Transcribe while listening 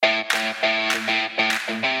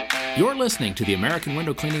You're listening to the American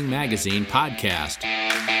Window Cleaning Magazine podcast.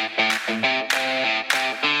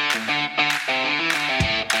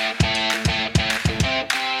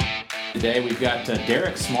 Today we've got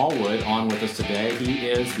Derek Smallwood on with us today. He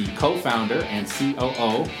is the co-founder and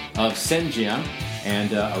COO of SendJim,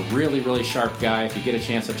 and a really sharp guy. If you get a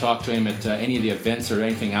chance to talk to him at any of the events or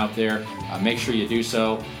anything out there, make sure you do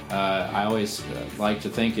so. I always like to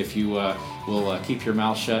think if you will keep your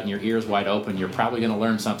mouth shut and your ears wide open, you're probably going to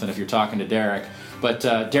learn something if you're talking to Derek. But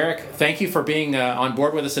Derek, thank you for being on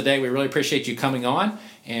board with us today. We really appreciate you coming on,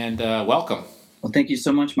 and welcome. Well, thank you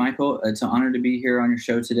so much, Michael. It's an honor to be here on your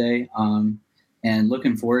show today, and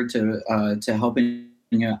looking forward to helping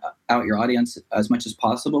out your audience as much as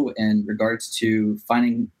possible in regards to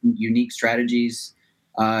finding unique strategies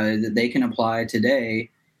that they can apply today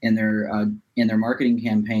in their marketing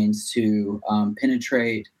campaigns to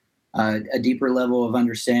penetrate a deeper level of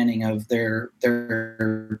understanding of their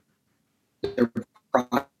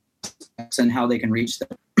prospects and how they can reach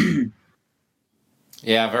them.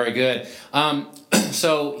 Yeah, very good.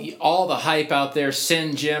 So all the hype out there,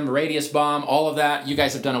 SendJim, Radius Bomb, all of that, you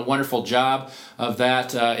guys have done a wonderful job of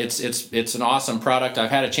that. It's an awesome product. I've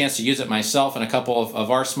had a chance to use it myself and a couple of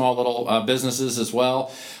our small little businesses as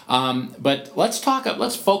well. But let's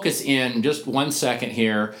focus in just 1 second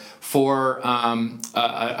here for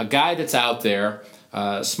a guy that's out there,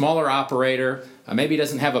 a smaller operator, maybe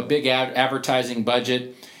doesn't have a big advertising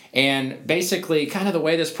budget. And basically, kind of the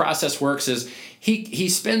way this process works is he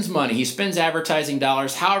spends money, he spends advertising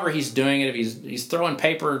dollars, however he's doing it. If he's throwing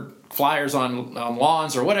paper flyers on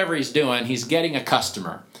lawns or whatever he's doing, he's getting a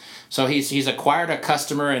customer. So he's acquired a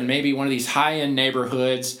customer in maybe one of these high-end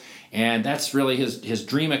neighborhoods, and that's really his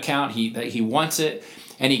dream account. He wants it,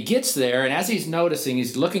 and he gets there, and as he's noticing,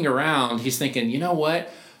 he's looking around, he's thinking, you know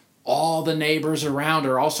what? All the neighbors around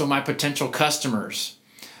are also my potential customers.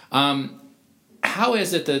 How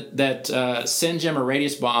is it that SendJim or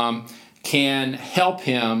Radius Bomb can help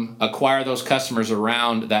him acquire those customers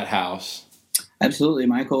around that house? Absolutely,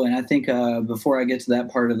 Michael. And I think before I get to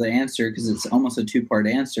that part of the answer, because it's almost a two-part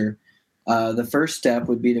answer, the first step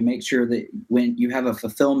would be to make sure that when you have a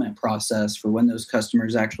fulfillment process for when those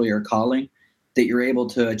customers actually are calling, that you're able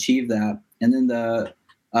to achieve that. And then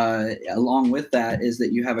along with that is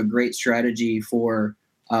that you have a great strategy for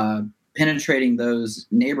penetrating those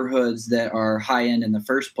neighborhoods that are high end in the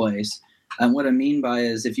first place. And what I mean by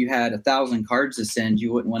is if you had 1,000 cards to send,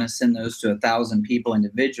 you wouldn't want to send those to 1,000 people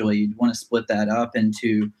individually. You'd want to split that up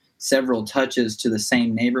into several touches to the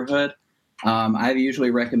same neighborhood. I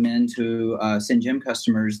usually recommend to SendJim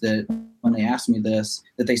customers that when they ask me this,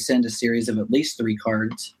 that they send a series of at least 3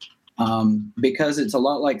 cards, because it's a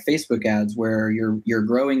lot like Facebook ads where you're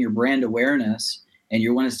growing your brand awareness and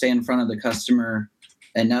you want to stay in front of the customer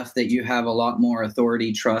enough that you have a lot more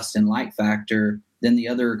authority, trust, and like factor than the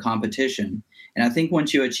other competition. And I think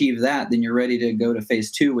once you achieve that, then you're ready to go to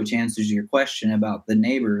phase 2, which answers your question about the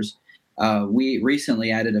neighbors. We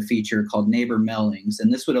recently added a feature called Neighbor Mailings,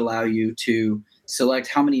 and this would allow you to select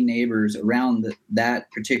how many neighbors around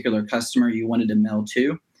that particular customer you wanted to mail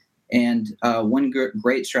to. And one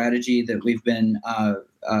great strategy that we've been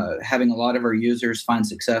having a lot of our users find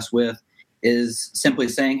success with is simply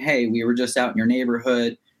saying, hey, we were just out in your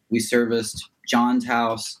neighborhood. We serviced John's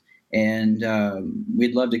house, and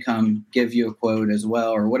we'd love to come give you a quote as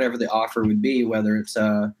well, or whatever the offer would be, whether it's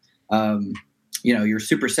your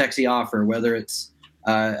super sexy offer, whether it's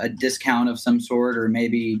a discount of some sort, or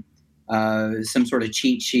maybe some sort of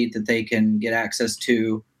cheat sheet that they can get access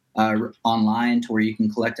to online to where you can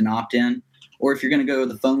collect an opt-in. Or if you're going to go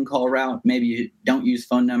the phone call route, maybe you don't use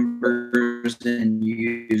phone numbers and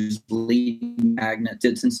you use lead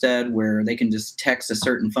magnets instead, where they can just text a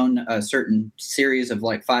certain series of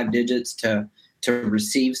like 5 digits to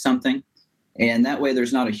receive something. And that way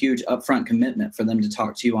there's not a huge upfront commitment for them to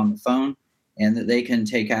talk to you on the phone, and that they can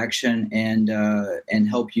take action and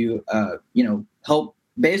help you, help.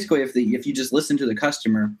 Basically, if you just listen to the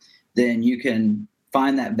customer, then you can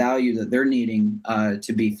find that value that they're needing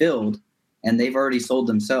to be filled, and they've already sold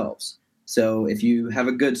themselves. So if you have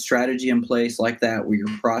a good strategy in place like that, where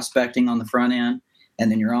you're prospecting on the front end,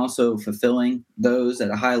 and then you're also fulfilling those at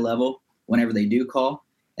a high level whenever they do call,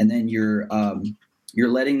 and then you're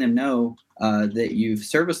letting them know that you've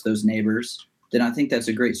serviced those neighbors, then I think that's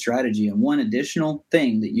a great strategy. And one additional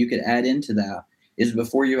thing that you could add into that is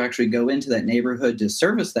before you actually go into that neighborhood to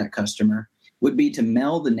service that customer would be to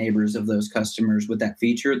mail the neighbors of those customers with that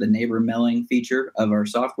feature, the neighbor mailing feature of our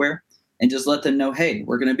software. And just let them know, hey,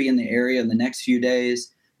 we're going to be in the area in the next few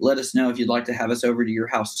days. Let us know if you'd like to have us over to your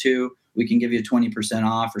house too. We can give you 20%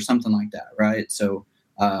 off or something like that, right? So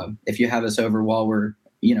if you have us over while we're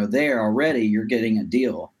there already, you're getting a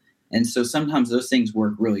deal. And so sometimes those things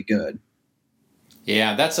work really good.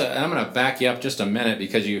 Yeah, I'm going to back you up just a minute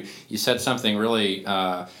because you said something really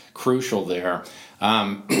crucial there.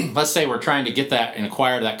 Let's say we're trying to get that and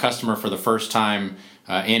acquire that customer for the first time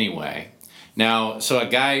anyway. Now, so a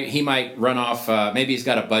guy, he might run off, maybe he's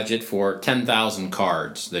got a budget for 10,000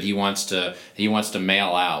 cards that he wants to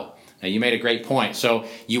mail out. Now, you made a great point. So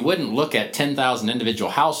you wouldn't look at 10,000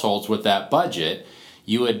 individual households with that budget.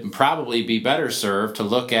 You would probably be better served to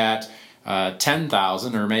look at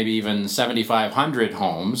 10,000 or maybe even 7,500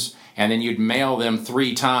 homes, and then you'd mail them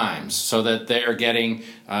 3 times so that they're getting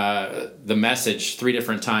the message 3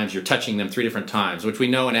 different times. You're touching them 3 different times, which we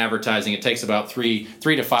know in advertising it takes about 3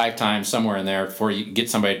 to 5 times, somewhere in there, before you get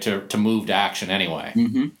somebody to move to action anyway.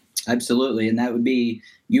 Mm-hmm. Absolutely. And that would be,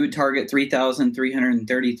 you would target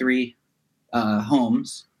 3,333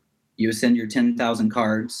 homes. You would send your 10,000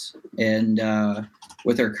 cards, and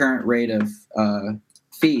with our current rate of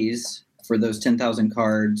fees for those 10,000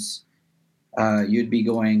 cards, you'd be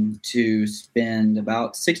going to spend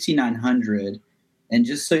about $6,900. And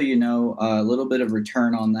just so you know, a little bit of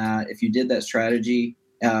return on that, if you did that strategy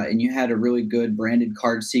and you had a really good branded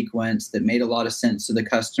card sequence that made a lot of sense to the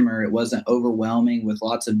customer, it wasn't overwhelming with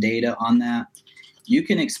lots of data on that, you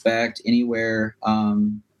can expect anywhere,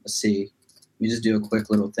 let's see, let me just do a quick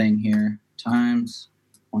little thing here, times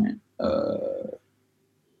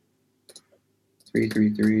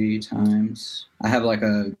 333 times, I have like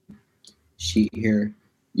a sheet here.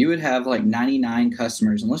 You would have like 99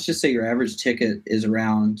 customers, and let's just say your average ticket is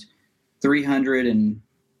around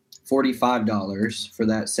 $345 for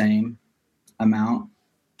that same amount.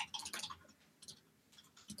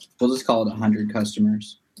 We'll just call it 100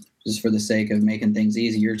 customers, just for the sake of making things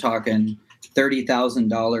easy. You're talking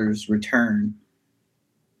 $30,000 return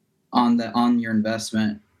on your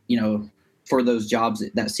investment, for those jobs,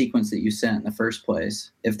 that sequence that you sent in the first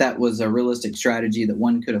place. If that was a realistic strategy that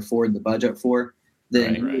one could afford the budget for,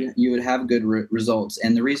 then right. You would have good results.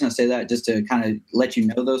 And the reason I say that, just to kind of let you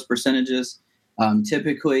know those percentages,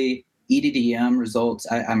 typically EDDM results,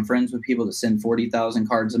 I'm friends with people that send 40,000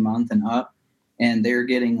 cards a month and up, and they're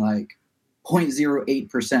getting like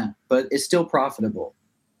 0.08%, but it's still profitable.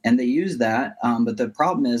 And they use that. But the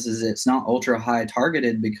problem is it's not ultra high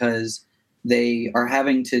targeted, because they are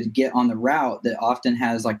having to get on the route that often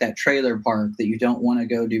has like that trailer park that you don't want to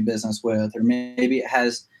go do business with, or maybe it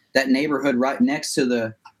has that neighborhood right next to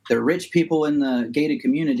the rich people in the gated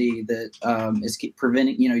community that is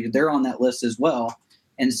preventing, they're on that list as well.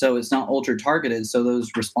 And so it's not ultra targeted. So those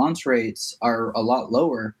response rates are a lot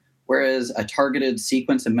lower, whereas a targeted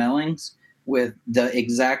sequence of mailings with the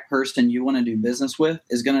exact person you want to do business with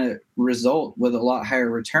is going to result with a lot higher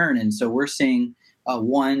return. And so we're seeing a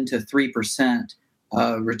 1 to 3%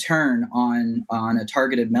 return on a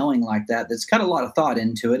targeted mailing like that. That's got a lot of thought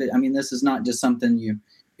into it. I mean, this is not just something you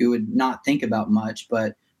would not think about much,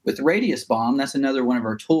 but with Radius Bomb, that's another one of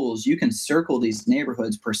our tools. You can circle these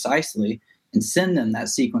neighborhoods precisely and send them that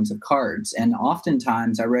sequence of cards. And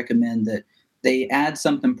oftentimes I recommend that they add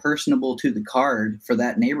something personable to the card for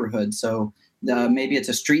that neighborhood. So maybe it's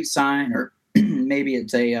a street sign, or maybe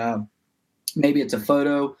it's a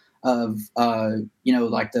photo of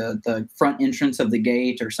like the front entrance of the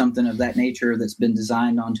gate or something of that nature that's been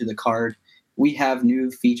designed onto the card. We have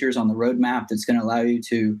new features on the roadmap that's going to allow you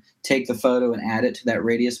to take the photo and add it to that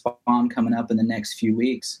Radius Bomb coming up in the next few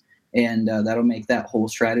weeks, and that'll make that whole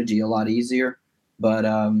strategy a lot easier. But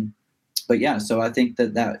yeah, so I think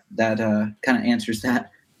that kind of answers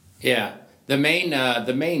that. Yeah. The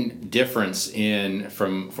main difference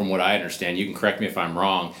from what I understand, you can correct me if I'm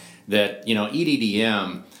wrong, that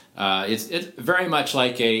EDDM, it's very much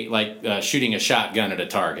like shooting a shotgun at a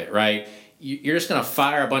target, right? You're just going to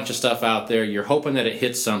fire a bunch of stuff out there. You're hoping that it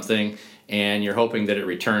hits something, and you're hoping that it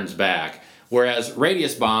returns back. Whereas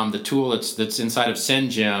Radius Bomb, the tool that's inside of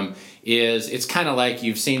SendJim, it's kind of like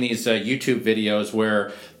you've seen these YouTube videos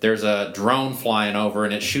where there's a drone flying over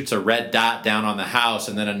and it shoots a red dot down on the house,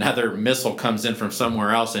 and then another missile comes in from somewhere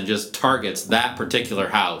else and just targets that particular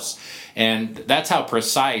house. And that's how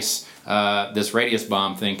precise this Radius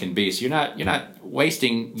Bomb thing can be. So you're not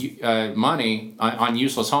wasting money on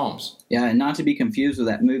useless homes. Yeah, and not to be confused with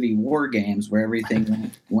that movie War Games, where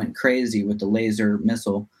everything went crazy with the laser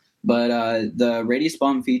missile. But the Radius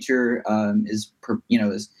Bomb feature is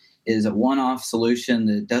a one-off solution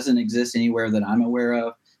that doesn't exist anywhere that I'm aware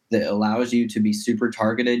of, that allows you to be super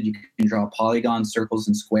targeted. You can draw polygons, circles,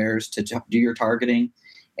 and squares to do your targeting.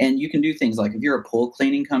 And you can do things like, if you're a pool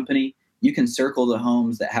cleaning company, you can circle the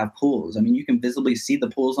homes that have pools. I mean, you can visibly see the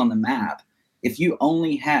pools on the map. If you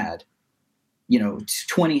only had,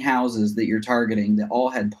 20 houses that you're targeting that all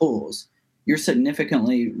had pools, you're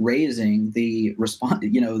significantly raising the response,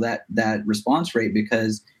 that response rate,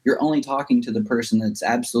 because you're only talking to the person that's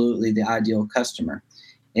absolutely the ideal customer.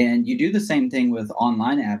 And you do the same thing with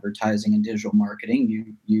online advertising and digital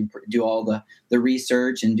marketing. You do all the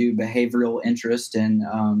research and do behavioral interest and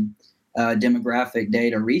demographic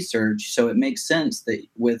data research. So it makes sense that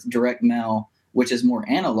with direct mail, which is more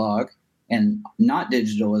analog and not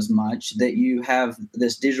digital as much, that you have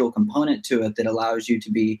this digital component to it that allows you to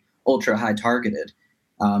be ultra high targeted.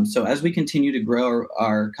 So as we continue to grow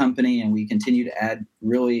our company and we continue to add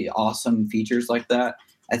really awesome features like that,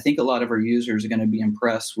 I think a lot of our users are going to be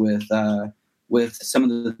impressed with some of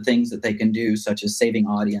the things that they can do, such as saving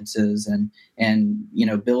audiences and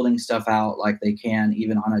building stuff out like they can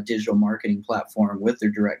even on a digital marketing platform with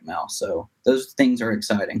their direct mail. So those things are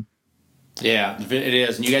exciting. Yeah, it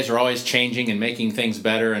is. And you guys are always changing and making things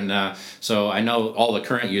better. And so I know all the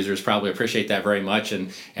current users probably appreciate that very much.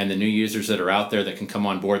 And the new users that are out there that can come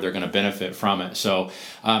on board, they're going to benefit from it. So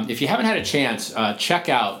if you haven't had a chance, check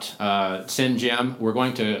out SendJim. We're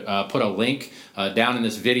going to put a link down in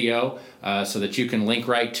this video so that you can link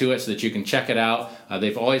right to it so that you can check it out.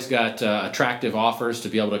 They've always got attractive offers to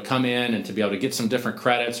be able to come in and to be able to get some different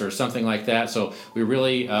credits or something like that. So we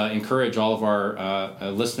really encourage all of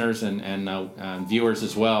our listeners and viewers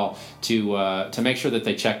as well to make sure that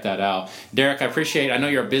they check that out. Derek, I know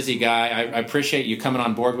you're a busy guy. I appreciate you coming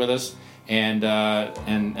on board with us and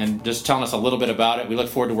just telling us a little bit about it. We look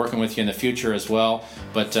forward to working with you in the future as well.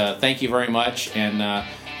 But thank you very much. And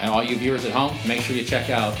all you viewers at home, make sure you check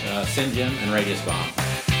out SendJim and Radius Bomb.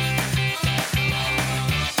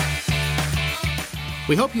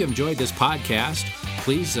 We hope you enjoyed this podcast.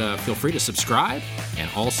 Please feel free to subscribe and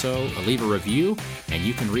also leave a review. And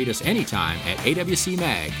you can read us anytime at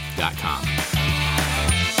awcmag.com.